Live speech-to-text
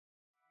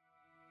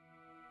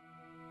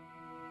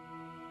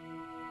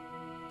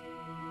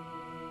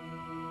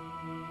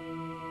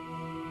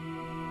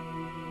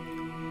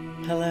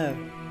Hello,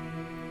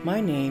 my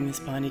name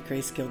is Bonnie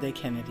Grace Gilday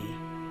Kennedy,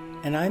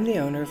 and I'm the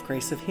owner of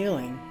Grace of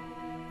Healing,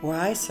 where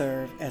I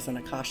serve as an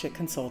Akashic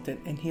consultant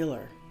and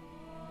healer.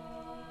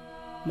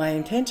 My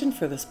intention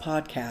for this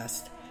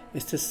podcast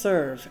is to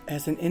serve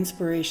as an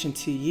inspiration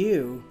to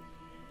you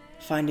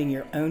finding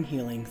your own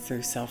healing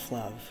through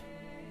self-love.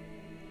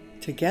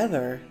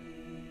 Together,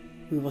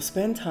 we will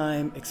spend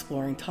time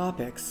exploring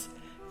topics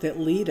that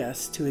lead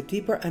us to a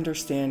deeper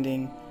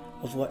understanding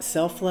of what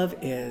self-love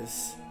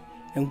is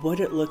and what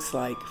it looks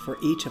like for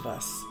each of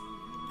us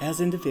as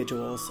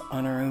individuals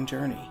on our own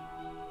journey.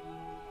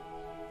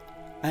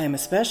 I am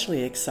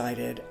especially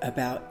excited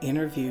about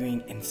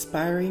interviewing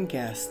inspiring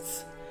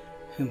guests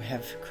whom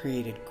have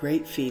created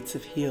great feats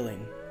of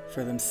healing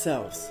for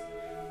themselves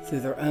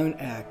through their own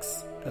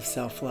acts of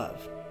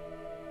self-love.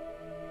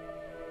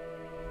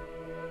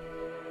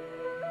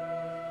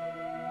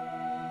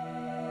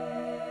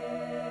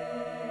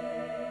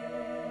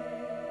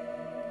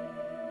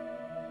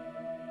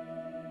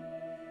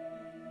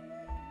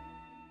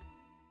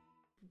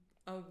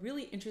 A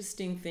really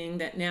interesting thing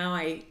that now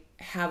I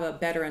have a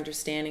better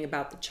understanding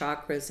about the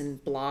chakras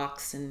and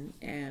blocks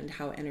and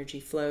how energy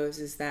flows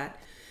is that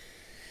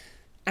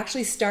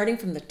actually starting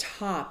from the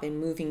top and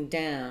moving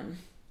down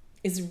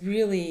is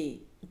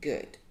really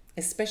good,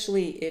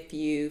 especially if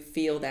you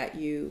feel that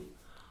you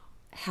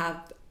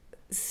have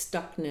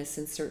stuckness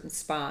in certain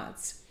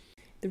spots.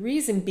 The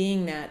reason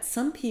being that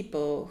some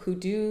people who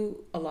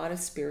do a lot of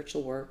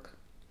spiritual work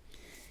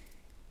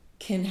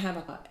can have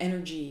an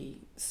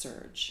energy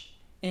surge.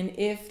 And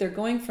if they're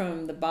going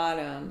from the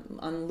bottom,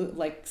 on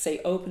like say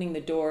opening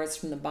the doors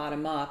from the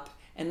bottom up,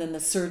 and then the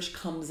surge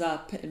comes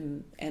up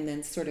and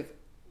then sort of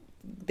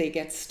they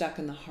get stuck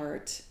in the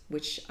heart,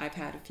 which I've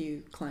had a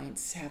few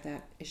clients have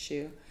that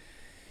issue,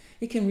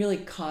 it can really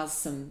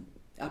cause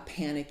a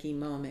panicky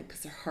moment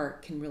because their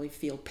heart can really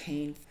feel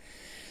pain.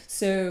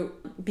 So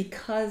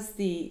because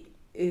the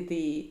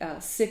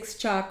sixth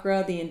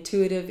chakra, the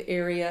intuitive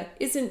area,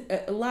 isn't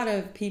a lot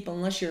of people,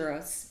 unless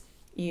you're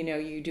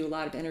you do a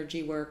lot of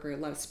energy work or a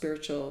lot of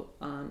spiritual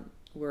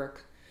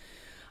work,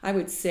 I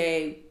would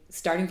say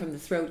starting from the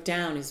throat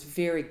down is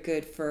very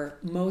good for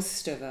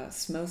most of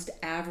us, most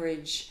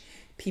average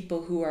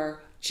people who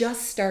are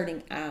just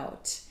starting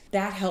out.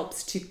 That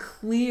helps to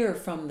clear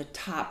from the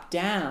top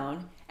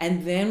down,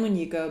 and then when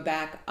you go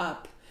back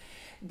up,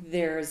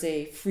 there's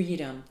a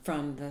freedom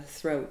from the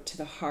throat to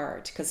the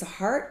heart. Because the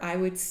heart, I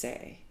would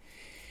say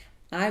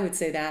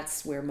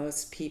that's where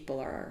most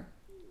people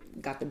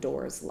got the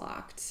doors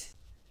locked.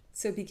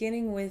 So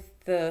beginning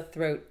with the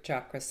throat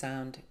chakra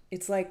sound,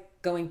 it's like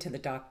going to the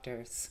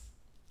doctors.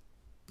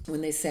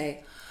 When they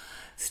say,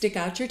 stick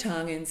out your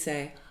tongue and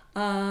say,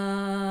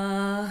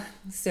 ah.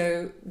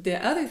 So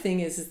the other thing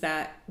is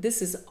that this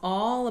is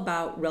all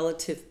about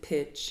relative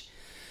pitch.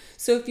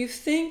 So if you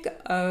think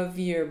of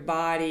your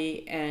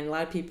body, and a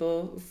lot of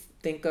people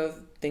think of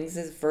things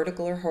as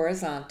vertical or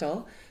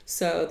horizontal.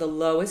 So the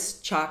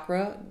lowest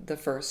chakra, the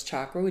first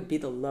chakra, would be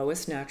the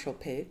lowest natural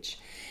pitch.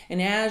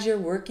 And as you're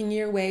working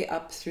your way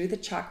up through the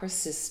chakra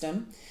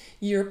system,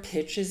 your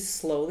pitch is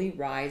slowly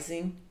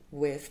rising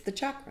with the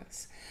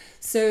chakras.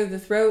 So the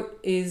throat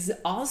is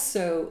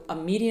also a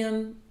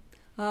medium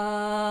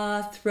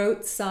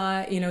throat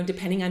size,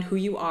 depending on who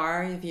you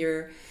are. If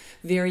you're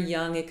very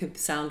young, it could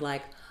sound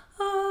like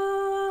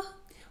ah.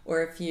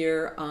 Or if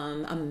you're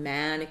a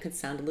man, it could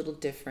sound a little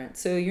different.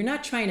 So you're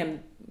not trying to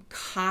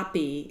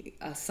copy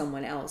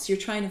someone else. You're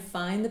trying to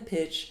find the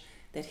pitch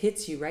that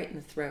hits you right in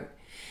the throat.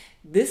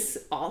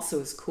 This also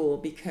is cool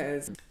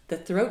because the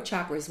throat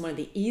chakra is one of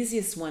the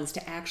easiest ones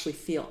to actually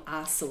feel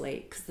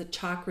oscillate, because the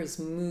chakras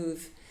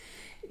move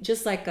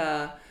just like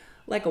a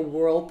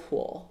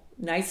whirlpool,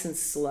 nice and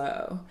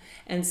slow.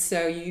 And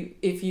so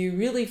if you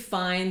really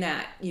find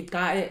that you've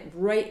got it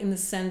right in the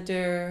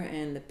center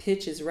and the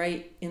pitch is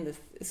right in the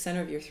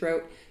center of your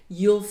throat,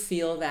 you'll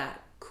feel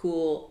that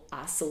cool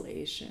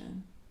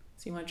oscillation.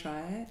 So you want to try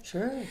it?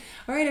 Sure.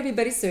 All right,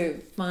 everybody. So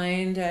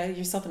find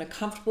yourself in a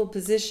comfortable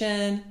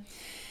position.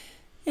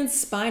 And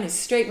spine is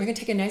straight. We're going to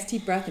take a nice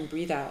deep breath and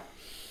breathe out.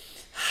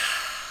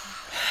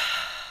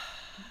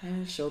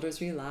 And shoulders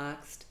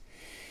relaxed.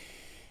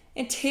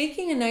 And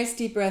taking a nice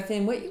deep breath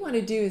in, what you want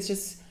to do is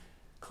just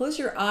close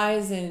your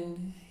eyes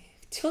and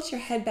tilt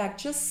your head back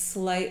just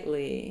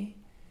slightly.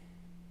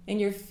 And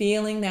you're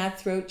feeling that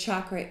throat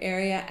chakra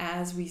area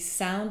as we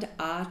sound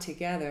ah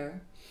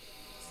together.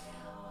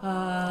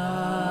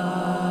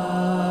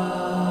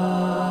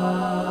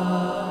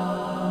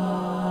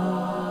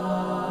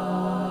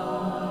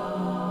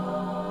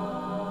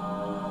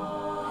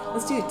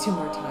 Let's do it 2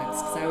 more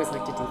times, because I always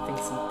like to do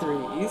things in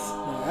threes.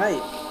 All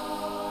right.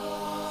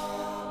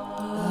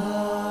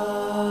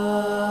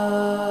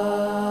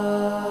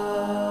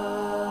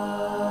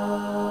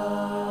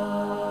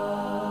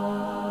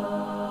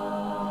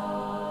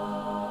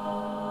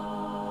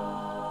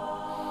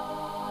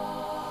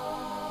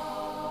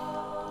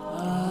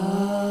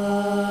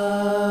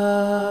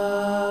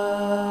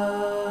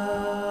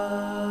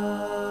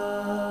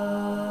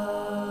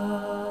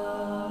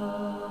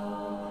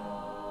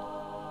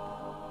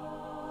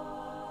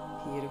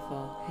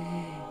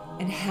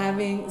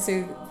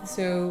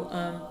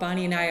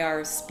 Bonnie and I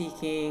are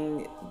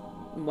speaking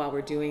while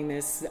we're doing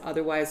this.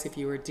 Otherwise, if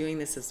you were doing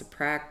this as a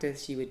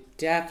practice, you would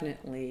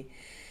definitely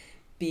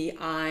be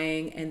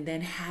eyeing and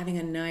then having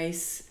a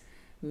nice,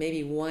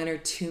 maybe 1 or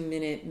 2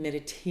 minute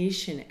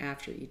meditation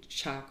after each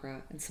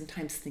chakra. And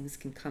sometimes things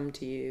can come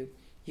to you.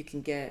 You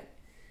can get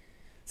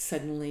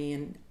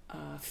suddenly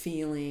a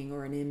feeling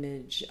or an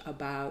image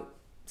about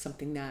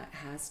something that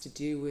has to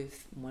do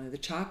with one of the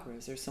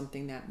chakras, or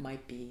something that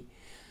might be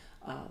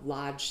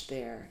lodged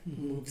there,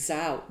 moves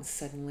out, and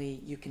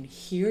suddenly you can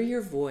hear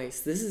your voice.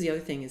 This is the other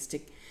thing, is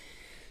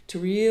to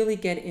really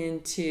get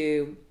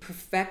into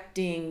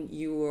perfecting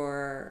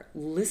your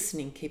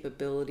listening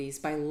capabilities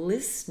by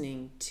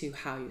listening to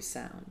how you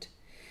sound.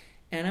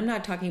 And I'm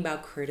not talking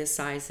about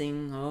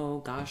criticizing, oh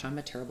gosh, I'm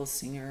a terrible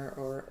singer,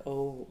 or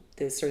oh,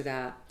 this or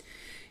that.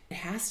 It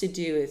has to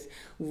do with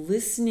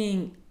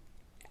listening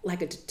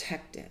like a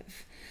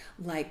detective,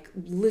 like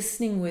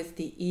listening with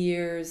the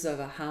ears of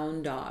a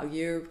hound dog.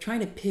 You're trying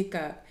to pick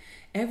up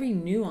every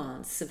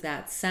nuance of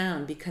that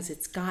sound because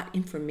it's got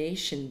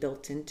information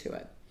built into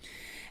it.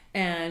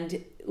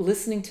 And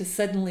listening to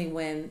suddenly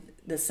when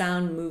the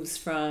sound moves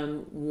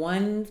from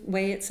one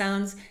way it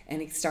sounds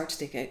and it starts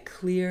to get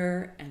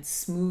clearer and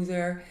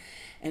smoother,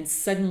 and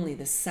suddenly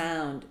the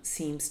sound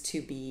seems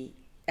to be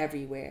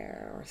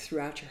everywhere or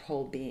throughout your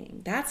whole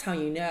being. That's how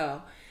you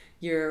know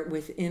you're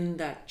within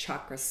that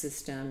chakra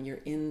system, you're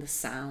in the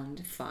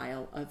sound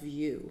file of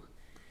you.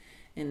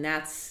 And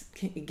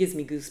it gives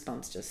me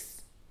goosebumps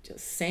just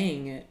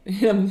saying it,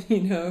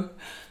 you know.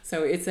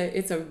 So it's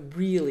a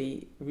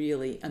really,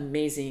 really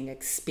amazing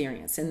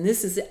experience. And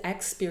this is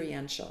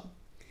experiential.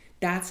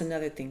 That's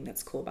another thing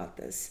that's cool about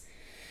this.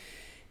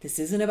 This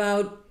isn't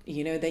about,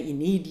 that you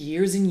need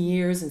years and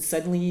years and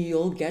suddenly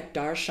you'll get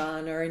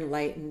darshan or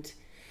enlightened.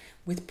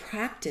 With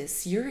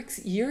practice, you're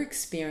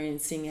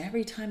experiencing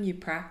every time you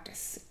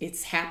practice.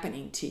 It's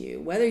happening to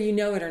you, whether you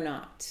know it or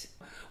not,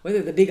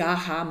 whether the big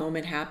aha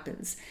moment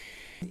happens.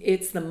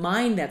 It's the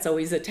mind that's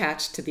always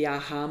attached to the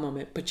aha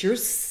moment, but your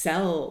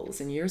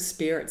cells and your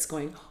spirit's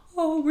going,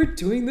 oh, we're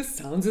doing the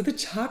sounds of the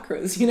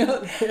chakras,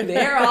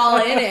 they're all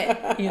in it.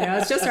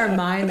 It's just our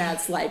mind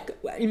that's like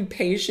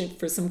impatient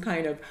for some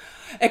kind of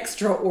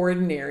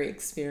extraordinary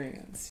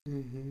experience.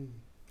 Mm-hmm.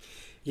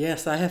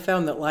 Yes, I have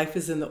found that life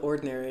is in the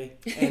ordinary,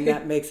 and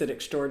that makes it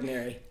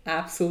extraordinary.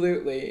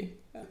 Absolutely.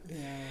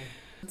 Yeah.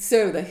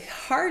 So the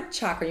heart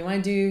chakra, you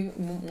want to do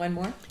one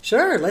more?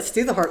 Sure, let's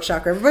do the heart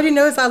chakra. Everybody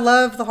knows I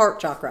love the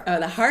heart chakra.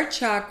 The heart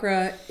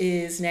chakra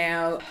is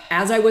now,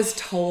 as I was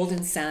told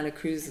in Santa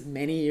Cruz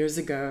many years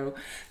ago,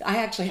 I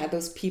actually had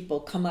those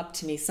people come up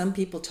to me. Some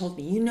people told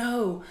me,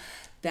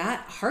 that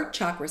heart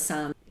chakra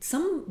sound,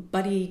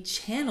 somebody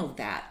channeled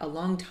that a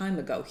long time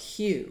ago,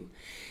 Hugh.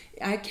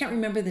 I can't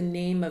remember the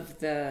name of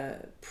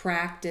the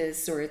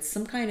practice, or it's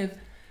some kind of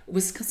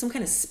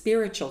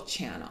spiritual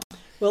channel.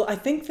 Well, I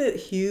think that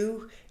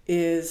Hugh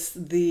is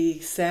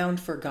the sound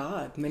for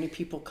God. Many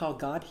people call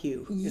God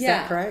Hugh. Is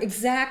that correct?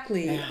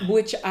 Exactly. Yeah.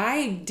 Which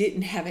I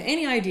didn't have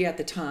any idea at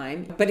the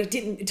time, but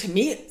to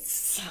me it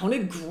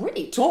sounded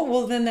great. Oh,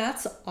 well then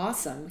that's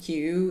awesome.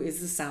 Hugh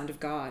is the sound of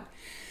God.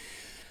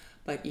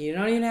 But you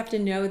don't even have to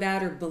know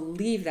that or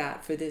believe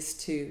that for this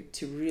to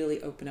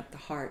really open up the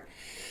heart.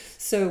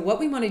 So what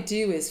we want to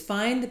do is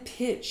find the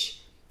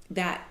pitch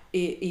that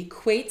it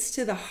equates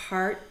to the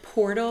heart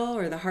portal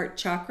or the heart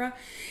chakra.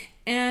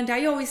 And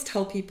I always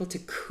tell people to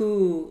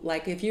coo,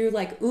 like if you're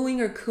like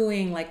oohing or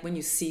cooing, like when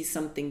you see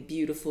something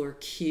beautiful or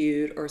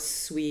cute or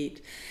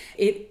sweet,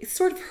 it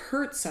sort of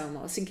hurts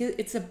almost.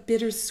 It's a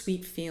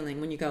bittersweet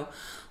feeling when you go,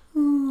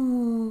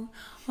 ooh,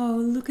 oh,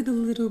 look at the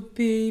little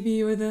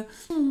baby, or look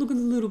at the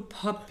little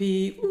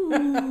puppy. Ooh,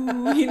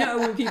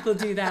 when people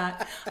do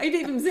that. I've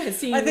even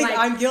seen I think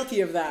I'm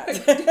guilty of that.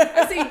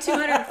 I've seen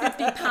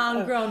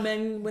 250-pound grown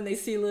men when they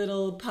see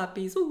little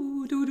puppies.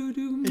 Ooh, doo, doo,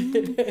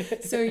 doo.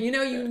 So, you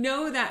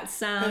know that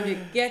sound.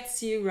 It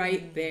gets you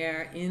right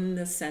there in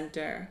the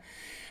center.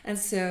 And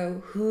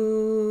so,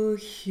 hoo,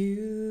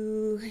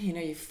 hoo,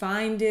 you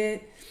find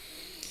it.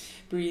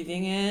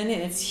 Breathing in,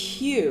 and it's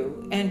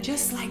Hugh, and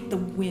just like the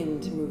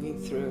wind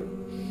moving through.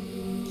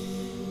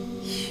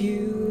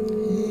 Hugh.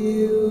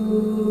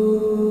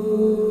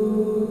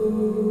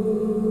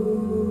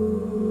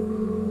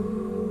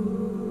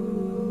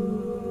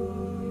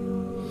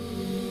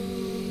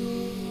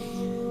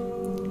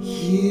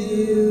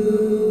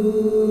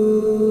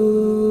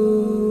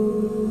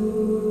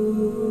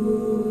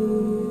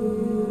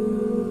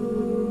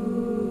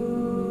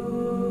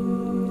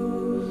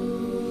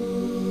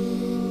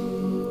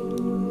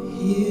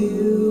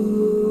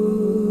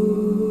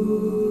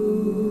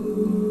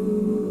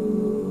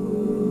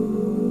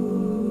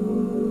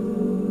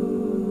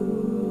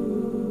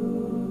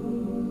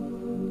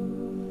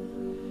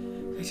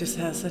 It just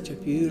has such a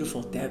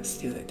beautiful depth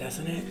to it,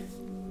 doesn't it?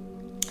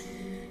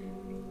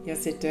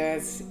 Yes, it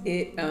does.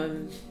 It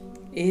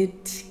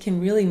can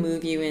really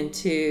move you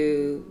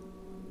into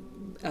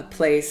a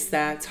place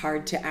that's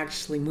hard to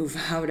actually move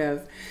out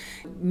of.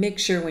 Make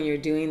sure when you're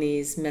doing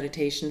these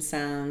meditation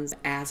sounds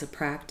as a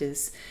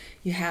practice,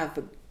 you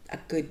have a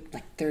good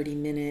like 30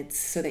 minutes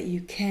so that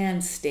you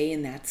can stay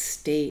in that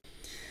state.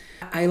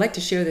 I like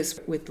to share this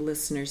with the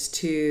listeners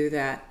too,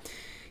 that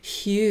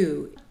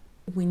Hue,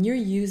 when you're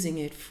using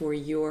it for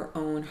your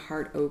own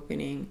heart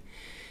opening,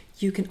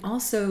 you can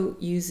also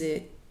use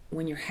it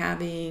when you're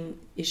having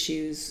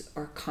issues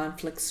or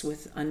conflicts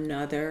with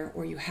another,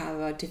 or you have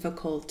a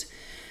difficult,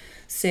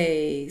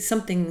 say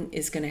something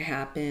is going to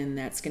happen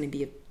that's going to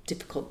be of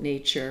difficult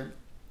nature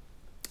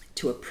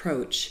to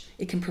approach.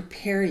 It can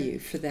prepare you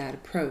for that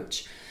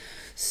approach.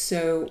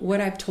 So what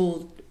I've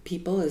told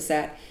people is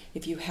that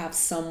if you have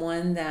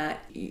someone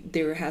that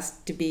there has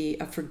to be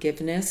a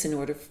forgiveness in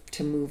order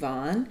to move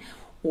on,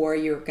 or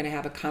you're going to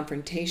have a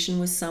confrontation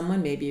with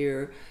someone, maybe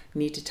you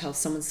need to tell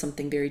someone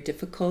something very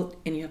difficult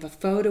and you have a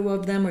photo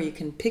of them or you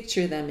can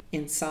picture them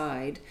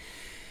inside,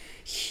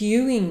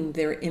 hueing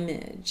their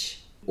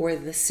image or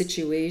the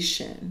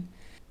situation,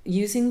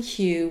 using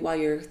Hue while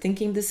you're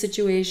thinking the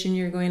situation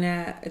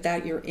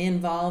that you're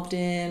involved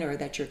in or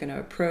that you're going to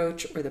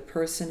approach, or the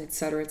person,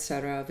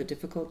 etc., of a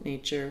difficult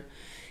nature,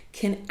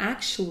 can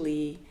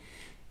actually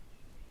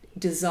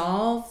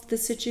dissolve the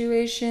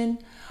situation,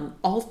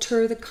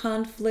 alter the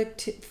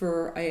conflict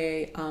for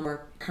a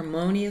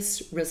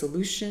harmonious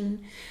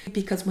resolution.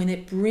 Because when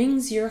it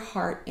brings your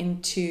heart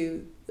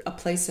into a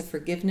place of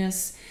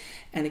forgiveness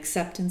and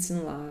acceptance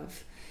and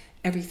love,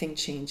 everything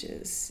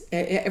changes.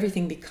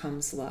 Everything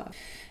becomes love.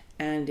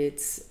 And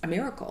it's a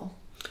miracle.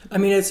 I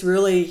mean, it's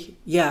really,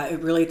 it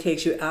really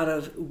takes you out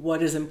of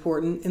what is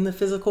important in the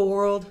physical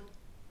world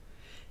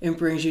and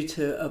brings you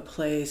to a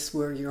place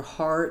where your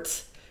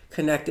heart's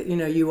connected.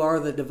 You are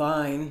the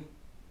divine.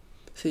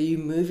 So you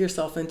move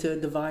yourself into a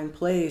divine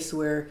place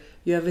where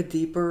you have a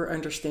deeper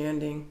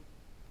understanding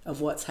of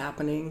what's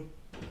happening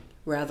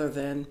rather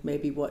than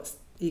maybe what's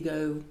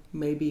ego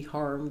may be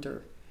harmed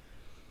or,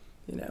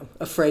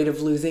 afraid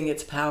of losing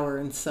its power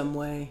in some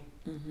way.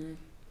 Mm-hmm.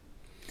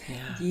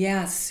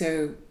 Yeah,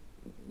 so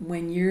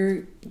when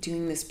you're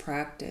doing this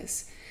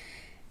practice,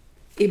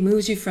 it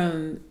moves you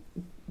from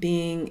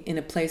being in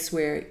a place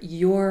where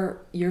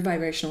your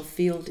vibrational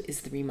field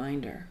is the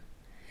reminder,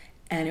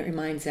 and it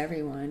reminds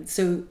everyone.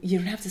 So you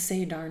don't have to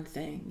say a darn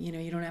thing.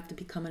 You don't have to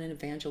become an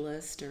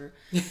evangelist or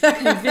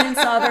convince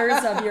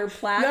others of your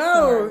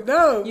platform.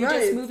 No, you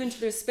right. just move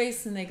into their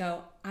space and they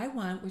go, I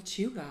want what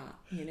you got.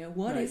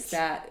 What right. is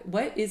that?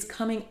 What is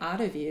coming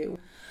out of you?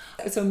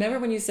 So remember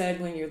when you said,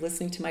 when you're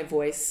listening to my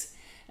voice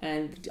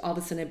and all of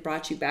a sudden it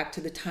brought you back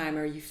to the time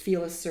or you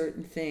feel a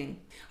certain thing.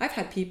 I've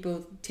had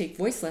people take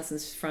voice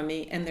lessons from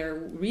me and they're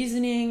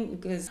reasoning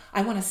because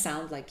I want to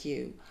sound like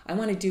you. I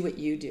want to do what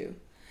you do.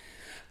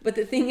 But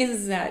the thing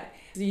is that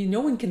no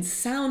one can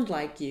sound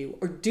like you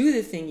or do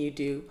the thing you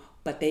do,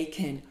 but they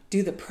can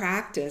do the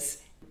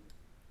practice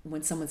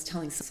when someone's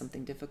telling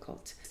something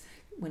difficult.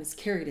 When it's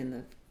carried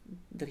in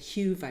the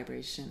Hue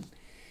vibration,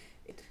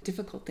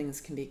 difficult things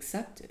can be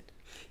accepted.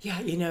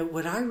 Yeah,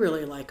 what I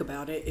really like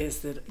about it is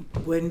that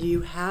when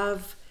you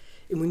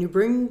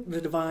bring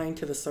the divine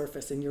to the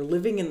surface and you're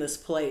living in this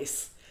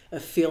place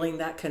of feeling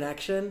that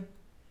connection,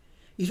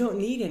 you don't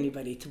need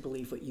anybody to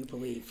believe what you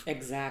believe.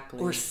 Exactly.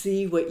 Or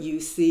see what you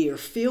see or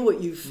feel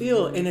what you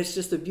feel. Mm-hmm. And it's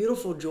just a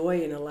beautiful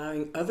joy in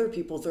allowing other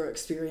people their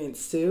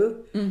experience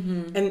too.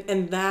 Mm-hmm.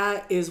 And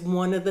that is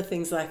one of the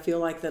things that I feel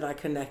like that I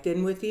connect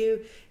in with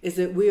you, is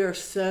that we are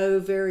so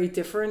very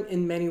different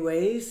in many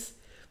ways.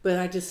 But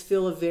I just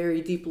feel a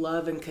very deep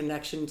love and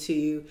connection to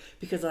you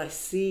because I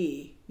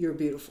see your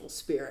beautiful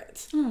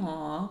spirit.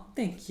 Aw,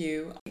 thank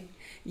you.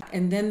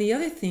 And then the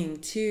other thing,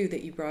 too,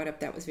 that you brought up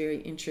that was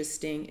very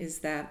interesting is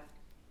that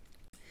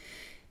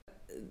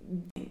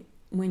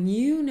when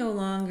you no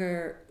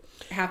longer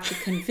have to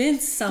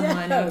convince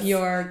someone of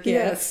your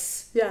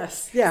gifts.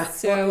 Yes. Yeah.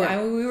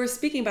 So we were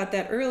speaking about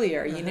that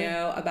earlier,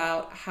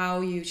 about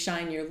how you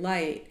shine your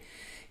light.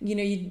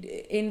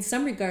 In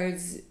some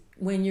regards,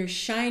 when you're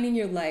shining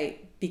your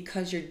light,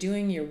 because you're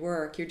doing your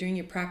work, you're doing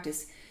your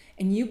practice,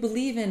 and you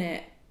believe in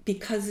it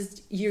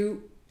because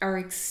you are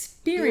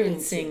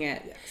experiencing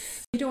it.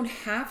 Yes. You don't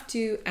have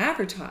to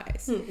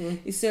advertise.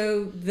 Mm-mm.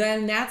 So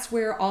then that's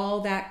where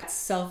all that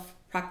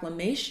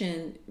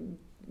self-proclamation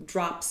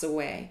drops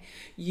away.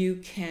 You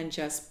can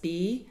just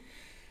be,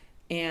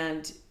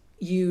 and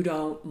you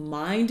don't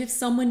mind if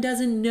someone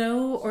doesn't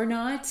know or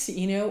not,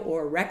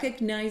 or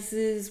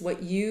recognizes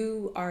what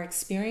you are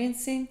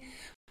experiencing,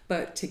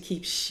 but to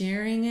keep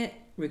sharing it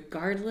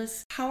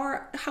regardless.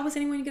 How is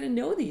anyone going to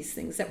know these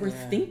things that we're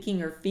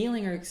thinking or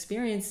feeling or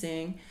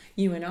experiencing,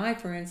 you and I,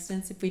 for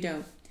instance, if we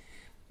don't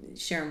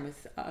share them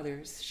with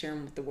others, share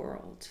them with the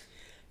world?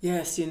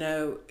 Yes,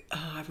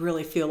 I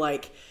really feel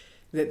like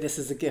that this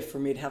is a gift for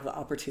me to have the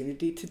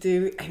opportunity to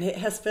do. And it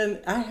has been,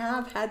 I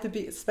have had to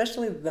be,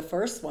 especially the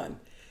first one,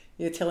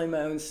 telling my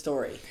own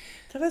story.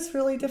 That was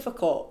really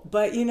difficult,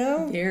 but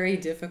very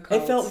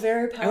difficult. It felt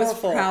very powerful. I was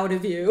proud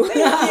of you.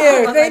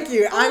 Thank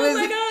you. Oh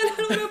my God, I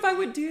don't know if I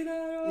would do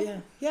that at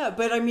all. Yeah.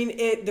 But I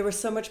mean, there was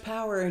so much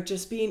power in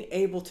just being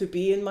able to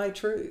be in my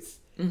truth,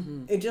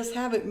 and just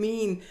have it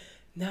mean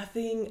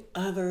nothing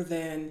other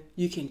than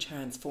you can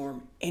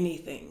transform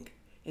anything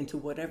into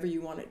whatever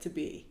you want it to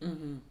be.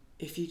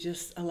 if you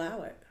just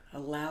allow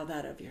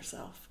that of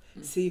yourself.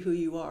 See who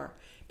you are.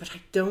 But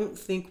I don't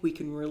think we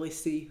can really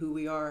see who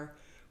we are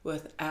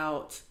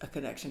without a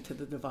connection to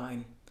the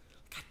divine.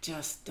 I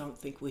just don't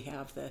think we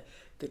have the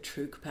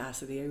true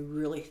capacity. I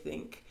really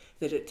think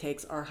that it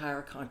takes our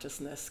higher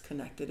consciousness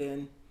connected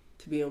in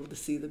to be able to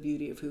see the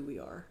beauty of who we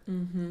are.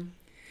 Mm-hmm.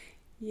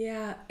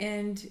 Yeah,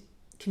 and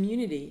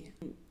community.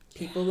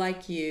 People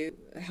like you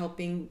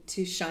helping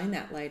to shine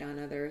that light on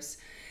others,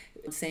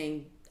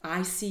 saying,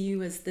 I see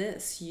you as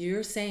this,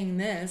 you're saying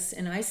this,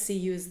 and I see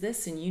you as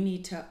this, and you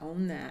need to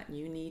own that.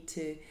 You need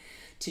to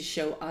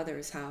show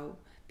others how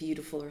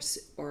beautiful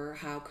or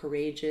how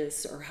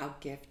courageous or how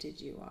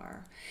gifted you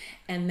are.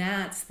 And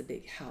that's the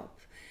big help,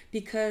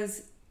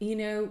 because,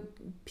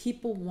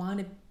 people want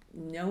to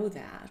know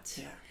that,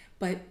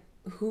 but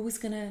who's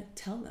going to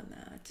tell them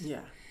that?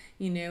 Yeah.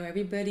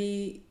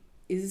 Everybody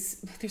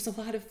there's a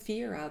lot of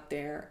fear out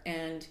there,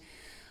 and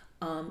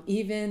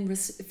even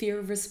fear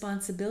of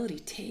responsibility,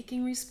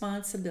 taking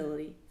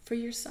responsibility for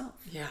yourself.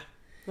 Yeah.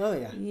 Oh,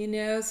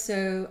 yeah.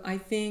 So I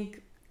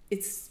think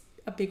it's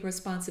a big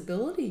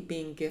responsibility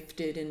being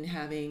gifted and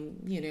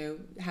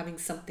having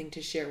something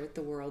to share with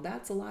the world.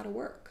 That's a lot of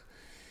work.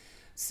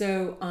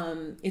 So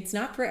it's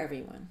not for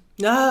everyone.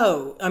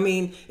 No, I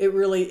mean, it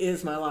really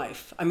is my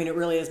life. I mean, it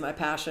really is my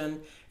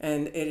passion,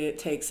 and it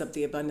takes up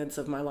the abundance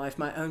of my life,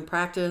 my own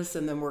practice,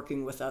 and then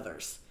working with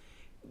others.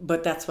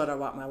 But that's what I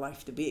want my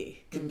life to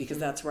be, because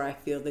that's where I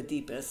feel the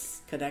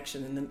deepest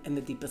connection and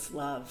the deepest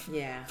love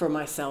for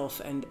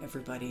myself and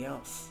everybody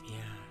else. Yeah.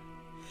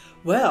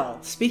 Well,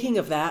 speaking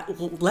of that,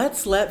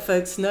 let's let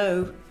folks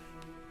know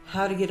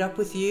how to get up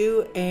with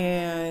you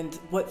and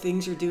what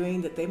things you're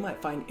doing that they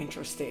might find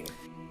interesting.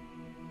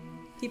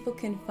 People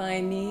can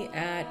find me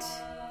at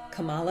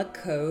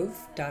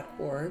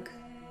kamalacove.org.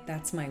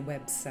 That's my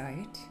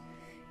website.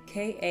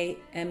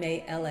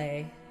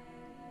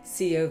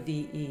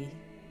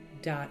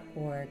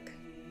 KAMALACOVE.org.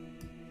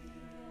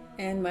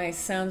 And my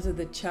Sounds of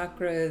the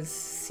Chakras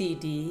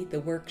CD,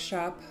 the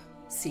workshop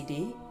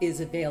CD,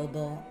 is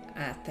available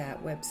at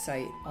that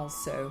website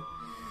also.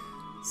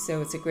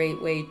 So it's a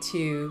great way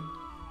to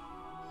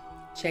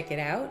check it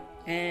out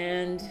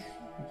and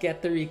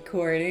get the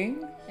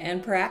recording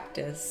and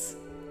practice.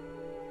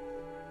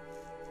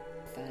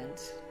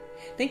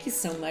 Thank you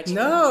so much.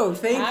 No,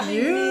 thank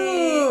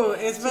you.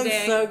 It's been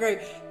today. So great.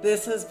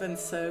 This has been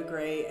so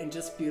great and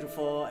just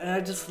beautiful. And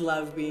I just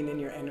love being in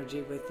your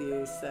energy with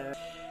you. So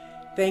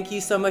thank you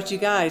so much, you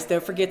guys.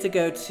 Don't forget to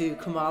go to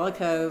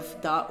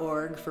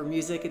kamalacove.org for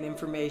music and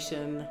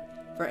information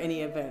for any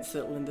events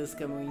that Linda's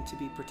going to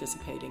be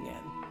participating in.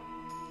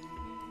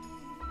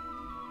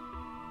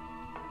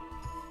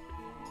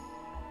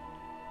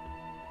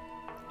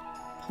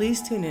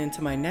 Please tune in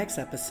to my next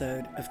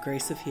episode of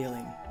Grace of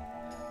Healing,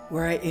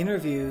 where I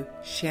interview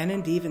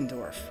Shannon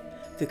Devendorf,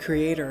 the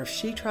creator of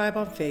She Tribe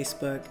on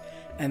Facebook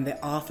and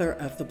the author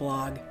of the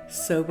blog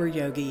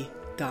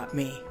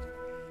SoberYogi.me.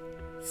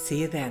 See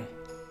you then.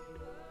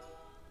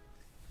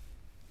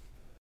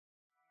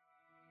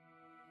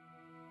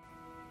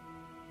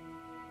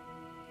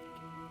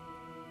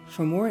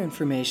 For more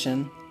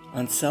information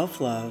on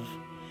self-love,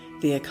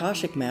 the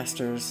Akashic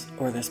Masters,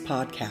 or this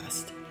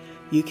podcast,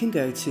 you can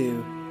go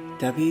to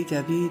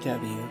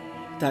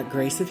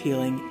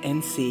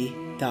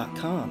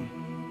www.graceofhealingnc.com.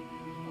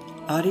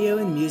 Audio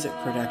and music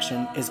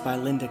production is by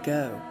Linda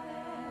Go.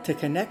 To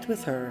connect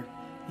with her,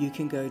 you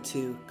can go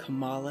to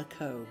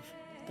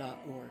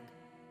kamalacove.org.